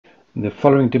In the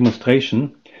following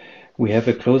demonstration, we have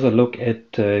a closer look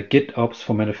at GitOps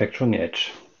for Manufacturing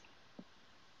Edge.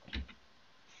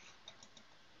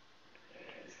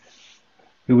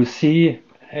 We will see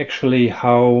actually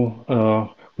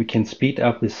how we can speed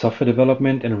up the software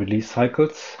development and release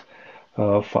cycles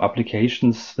for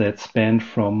applications that span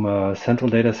from central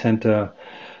data center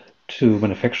to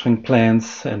manufacturing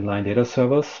plants and line data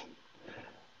servers.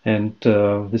 And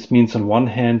this means on one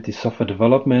hand the software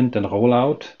development and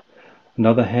rollout, on the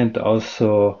other hand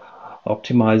also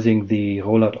optimizing the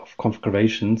rollout of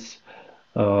configurations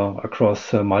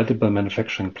across multiple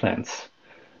manufacturing plants.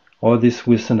 All this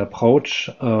with an approach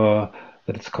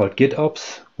that is called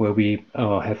GitOps, where we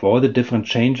have all the different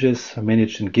changes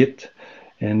managed in Git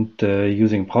and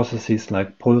using processes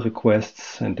like pull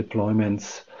requests and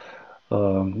deployments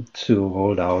to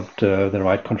roll out the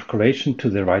right configuration to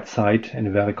the right site in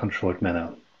a very controlled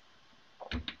manner.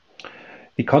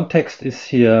 The context is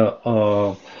here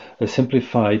a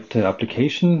simplified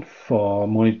application for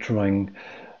monitoring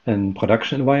in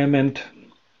production environment.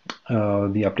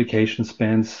 The application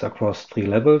spans across 3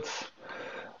 levels,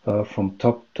 from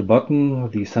top to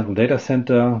bottom: the central data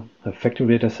center, the factory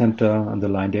data center, and the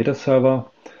line data server.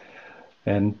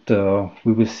 And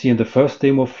we will see in the first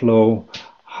demo flow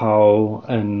how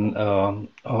an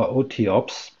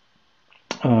OTOps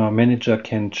manager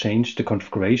can change the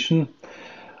configuration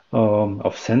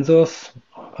of sensors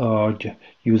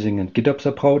using a GitOps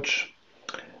approach.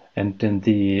 And in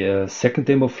the second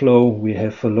demo flow, we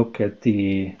have a look at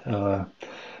the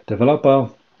developer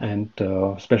and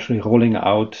especially rolling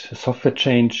out software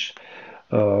change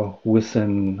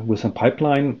within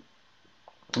pipeline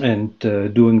and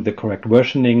doing the correct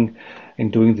versioning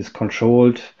and doing this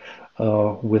controlled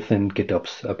within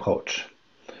GitOps approach.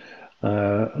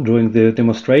 During the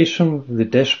demonstration, the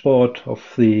dashboard of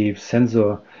the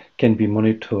sensor can be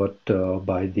monitored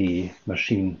by the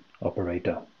machine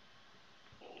operator.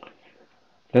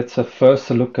 Let's first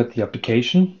look at the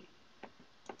application.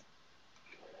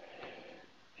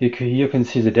 Here you can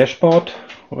see the dashboard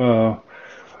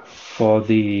for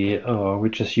the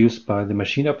which is used by the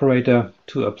machine operator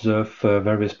to observe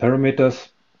various parameters.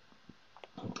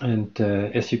 And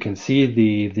as you can see,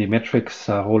 the metrics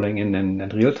are rolling in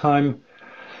real time.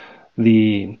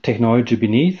 The technology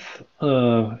beneath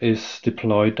is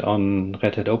deployed on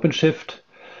Red Hat OpenShift.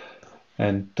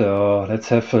 And let's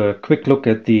have a quick look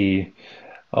at the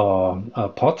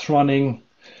pods running.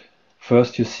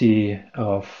 First you see,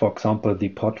 for example, the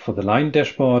pod for the line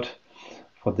dashboard.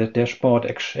 For that dashboard,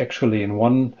 actually in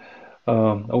one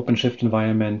OpenShift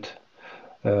environment,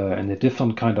 and a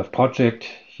different kind of project.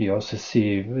 You also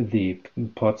see the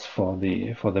pods for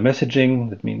the messaging.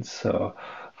 That means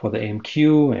for the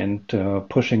AMQ and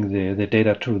pushing the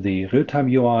data to the real-time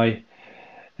UI.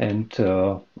 And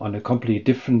on a completely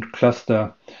different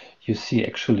cluster, you see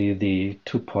actually the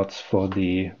 2 pods for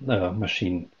the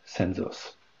machine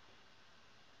sensors.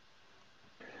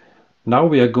 Now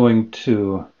we are going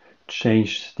to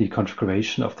change the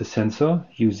configuration of the sensor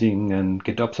using a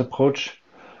GitOps approach.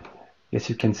 As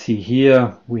you can see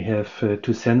here, we have 2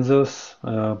 sensors,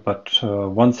 but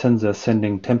one sensor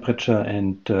sending temperature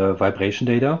and vibration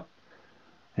data,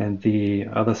 and the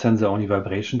other sensor only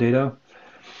vibration data.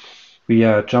 We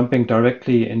are jumping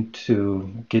directly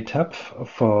into GitHub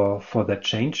for that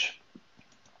change.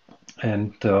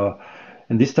 And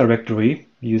in this directory,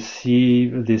 you see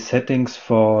the settings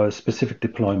for a specific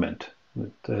deployment.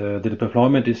 The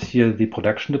deployment is here the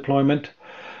production deployment.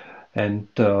 And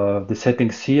the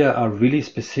settings here are really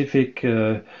specific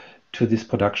to this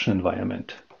production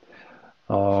environment.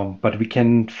 But we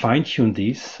can fine-tune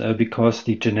these because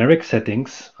the generic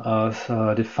settings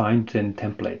are defined in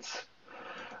templates.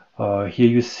 Here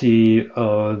you see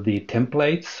the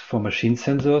templates for machine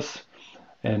sensors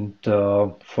and,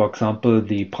 for example,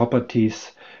 the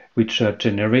properties which are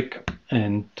generic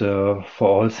and for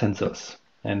all sensors.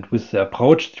 And with the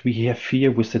approach that we have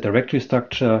here with the directory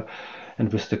structure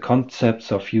and with the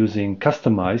concepts of using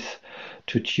customize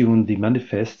to tune the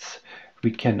manifests,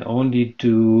 we can only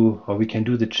do, or we can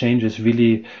do the changes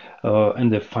really in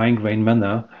the fine-grained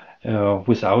manner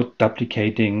without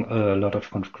duplicating a lot of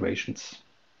configurations.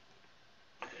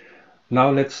 Now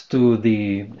let's do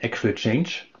the actual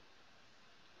change.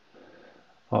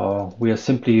 We are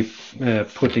simply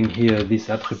putting here this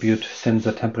attribute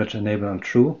sensor temperature enable on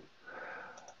true.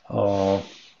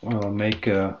 Make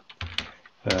a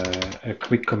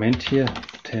quick comment here,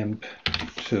 temp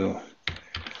to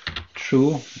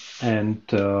true, and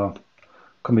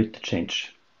commit the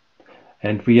change.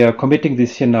 And we are committing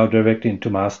this here now directly into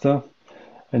master.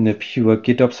 In a pure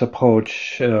GitOps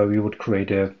approach, we would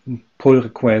create a pull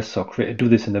request or do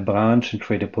this in a branch and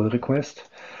create a pull request.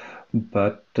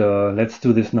 But let's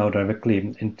do this now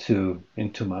directly into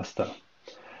master.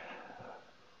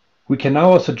 We can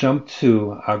now also jump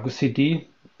to Argo CD,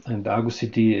 and Argo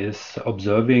CD is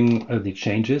observing the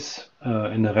changes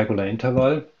in a regular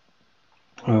interval.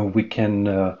 We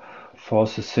can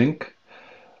force a sync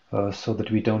so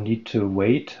that we don't need to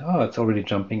wait. Oh, it's already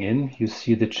jumping in. You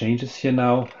see the changes here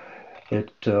now.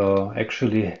 It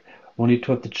actually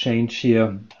monitors the change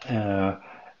here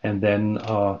and then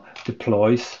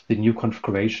deploys the new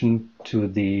configuration to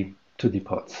the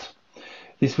pods.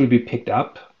 This will be picked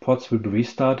up, pods will be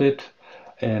restarted,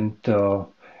 and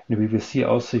we will see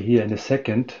also here in a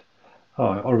second,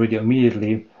 already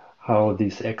immediately, how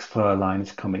this extra line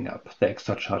is coming up, the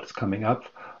extra chart is coming up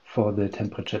for the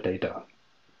temperature data.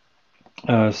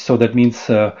 So that means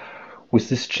with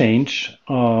this change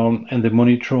and the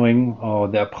monitoring or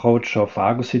the approach of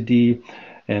Argo CD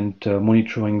and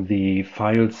monitoring the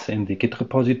files in the Git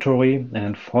repository and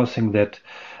enforcing that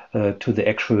to the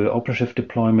actual OpenShift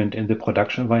deployment in the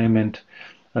production environment,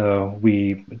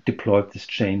 we deployed this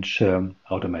change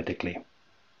automatically.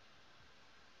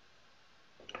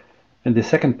 In the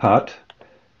second part,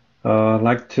 I'd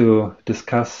like to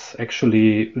discuss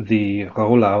actually the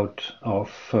rollout of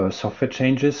software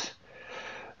changes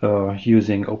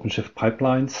using OpenShift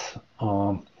pipelines.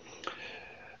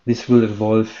 This will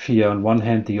involve here on one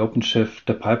hand the OpenShift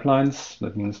pipelines,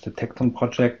 that means the Tecton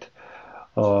project,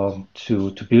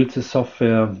 to build the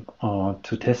software,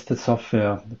 to test the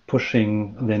software,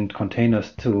 pushing then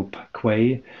containers to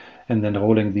Quay, and then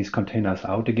rolling these containers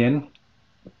out again.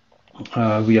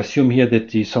 We assume here that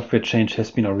the software change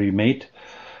has been already made,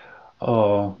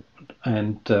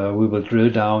 and we will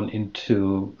drill down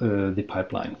into the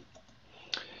pipeline.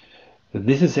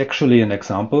 This is actually an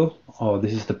example, or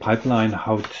this is the pipeline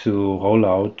how to roll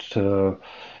out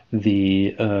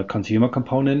the consumer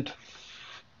component.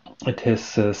 It has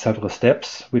several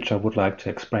steps, which I would like to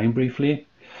explain briefly.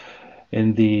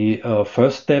 In the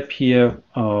first step here,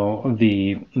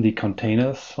 the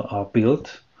containers are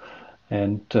built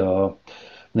and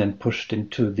then pushed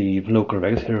into the local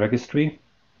registry.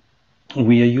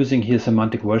 We are using here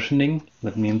semantic versioning.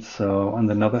 That means on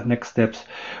the next steps,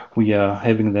 we are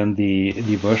having then the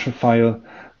version file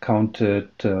counted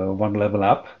one level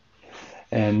up.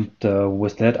 And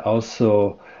with that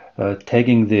also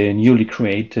tagging the newly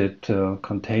created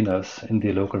containers in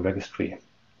the local registry.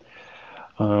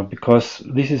 Because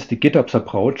this is the GitOps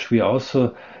approach, we are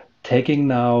also tagging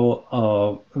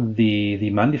now the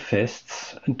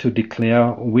manifests to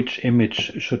declare which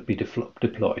image should be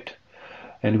deployed.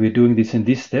 And we're doing this in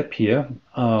this step here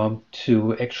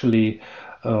to actually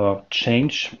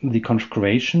change the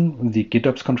configuration, the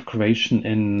GitOps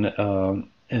configuration on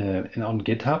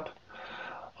GitHub.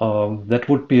 That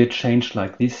would be a change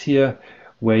like this here,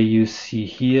 where you see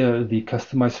here the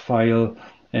customized file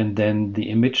and then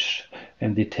the image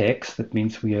and the tags. That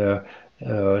means we are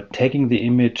tagging the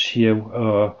image here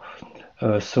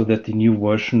so that the new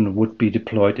version would be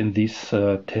deployed in this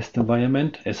test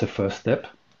environment as a first step.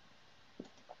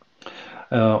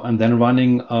 And then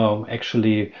running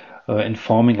actually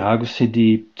informing Argo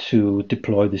CD to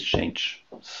deploy this change.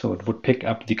 So it would pick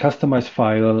up the customized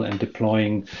file and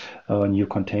deploying new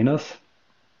containers,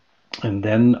 and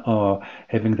then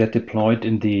having that deployed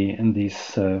in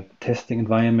this testing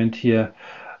environment here,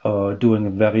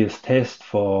 doing various tests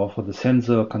for the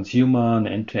sensor, consumer, and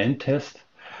end-to-end test.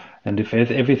 And if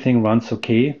everything runs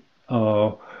okay,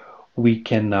 we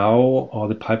can now, or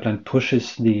the pipeline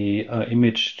pushes the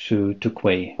image to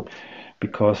Quay,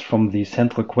 because from the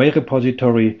central Quay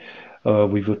repository,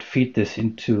 we would feed this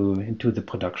into the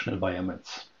production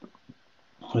environments.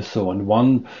 So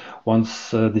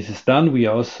once this is done, we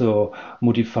also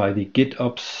modify the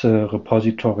GitOps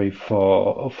repository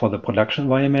for the production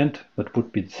environment. That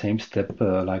would be the same step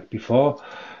like before.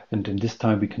 And in this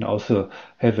time, we can also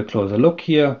have a closer look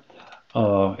here.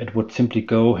 It would simply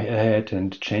go ahead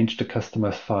and change the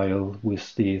customized file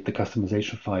with the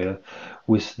customization file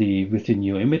with the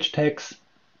new image tags.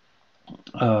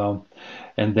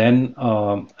 And then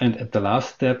and at the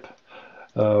last step,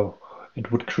 it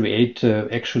would create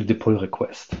actually the pull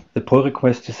request. The pull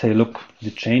request to say, look,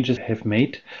 the changes have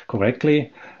made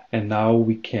correctly, and now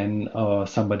we can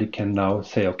somebody can now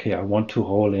say, okay, I want to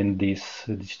roll in this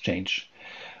change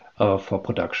for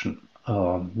production.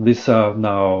 This is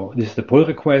the pull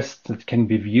request that can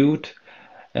be viewed,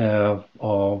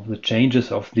 or the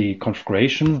changes of the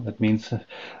configuration. That means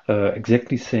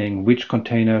exactly saying which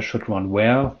container should run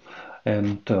where,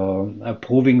 and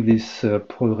approving this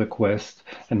pull request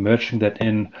and merging that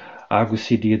in Argo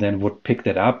CD then would pick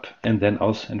that up and then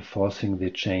also enforcing the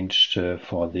change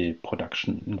for the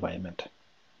production environment.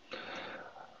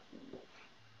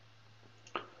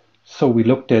 So we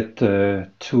looked at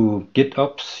two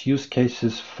GitOps use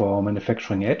cases for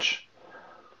manufacturing edge.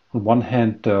 On one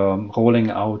hand, rolling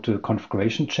out a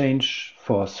configuration change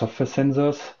for software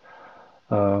sensors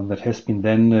that has been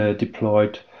then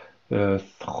deployed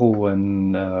through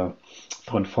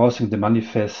enforcing the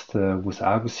manifest with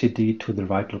Argo CD to the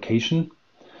right location.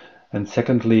 And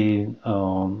secondly,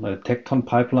 a Tecton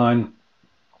pipeline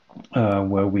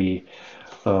where we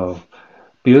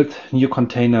build new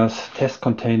containers, test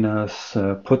containers,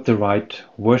 put the right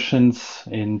versions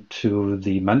into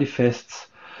the manifests,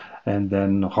 and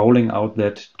then rolling out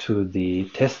that to the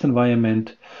test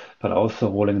environment, but also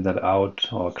rolling that out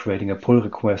or creating a pull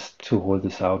request to roll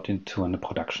this out into a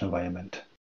production environment.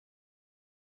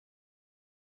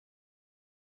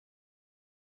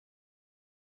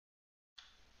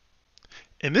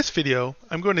 In this video,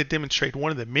 I'm going to demonstrate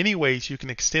one of the many ways you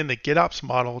can extend the GitOps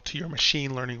model to your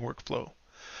machine learning workflow.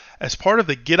 As part of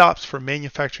the GitOps for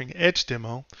Manufacturing Edge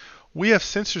demo, we have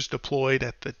sensors deployed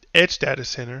at the edge data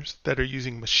centers that are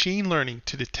using machine learning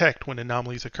to detect when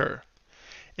anomalies occur.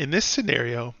 In this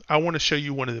scenario, I want to show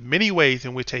you one of the many ways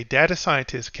in which a data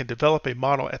scientist can develop a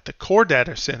model at the core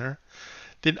data center,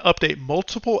 then update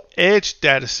multiple edge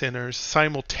data centers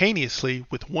simultaneously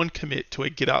with one commit to a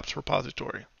GitOps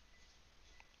repository.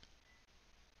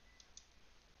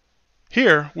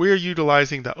 Here, we are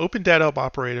utilizing the Open Data Hub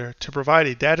operator to provide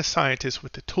a data scientist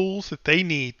with the tools that they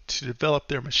need to develop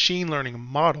their machine learning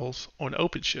models on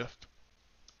OpenShift.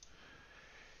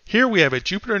 Here we have a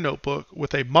Jupyter notebook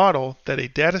with a model that a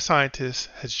data scientist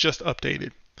has just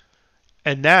updated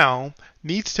and now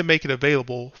needs to make it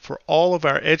available for all of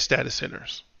our edge data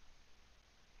centers.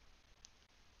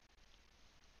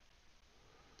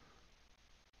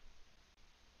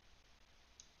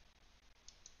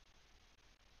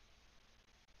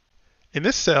 In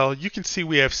this cell, you can see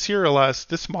we have serialized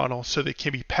this model so that it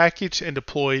can be packaged and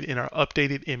deployed in our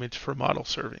updated image for model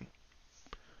serving.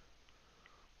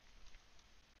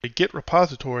 A Git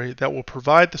repository that will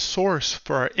provide the source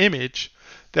for our image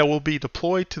that will be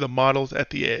deployed to the models at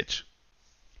the edge.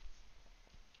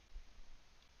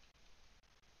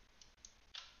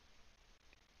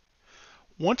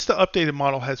 Once the updated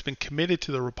model has been committed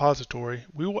to the repository,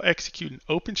 we will execute an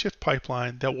OpenShift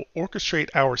pipeline that will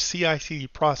orchestrate our CI/CD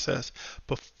process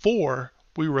before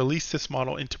we release this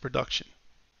model into production.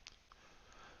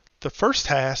 The first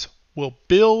task will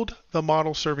build the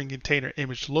model serving container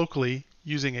image locally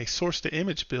using a source to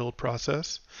image build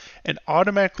process and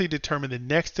automatically determine the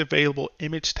next available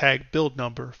image tag build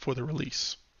number for the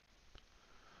release.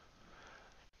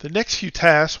 The next few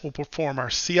tasks will perform our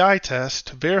CI test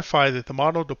to verify that the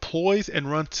model deploys and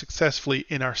runs successfully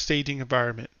in our staging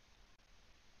environment.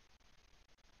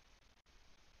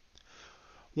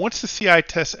 Once the CI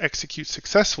test executes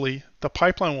successfully, the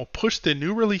pipeline will push the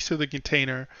new release of the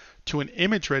container to an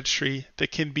image registry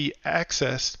that can be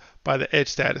accessed by the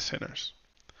edge data centers.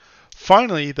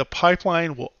 Finally, the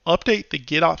pipeline will update the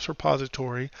GitOps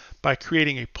repository by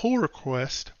creating a pull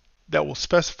request that will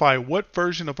specify what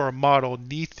version of our model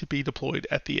needs to be deployed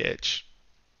at the edge.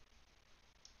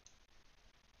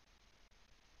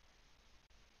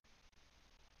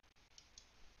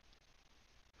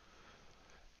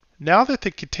 Now that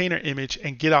the container image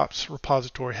and GitOps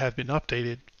repository have been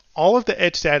updated, all of the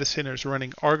edge data centers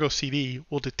running Argo CD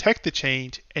will detect the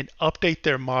change and update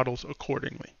their models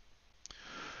accordingly.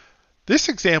 This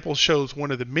example shows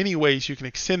one of the many ways you can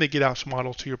extend the GitOps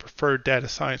model to your preferred data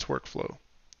science workflow.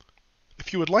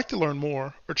 If you would like to learn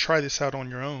more or try this out on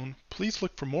your own, please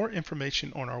look for more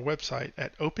information on our website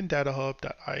at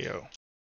opendatahub.io.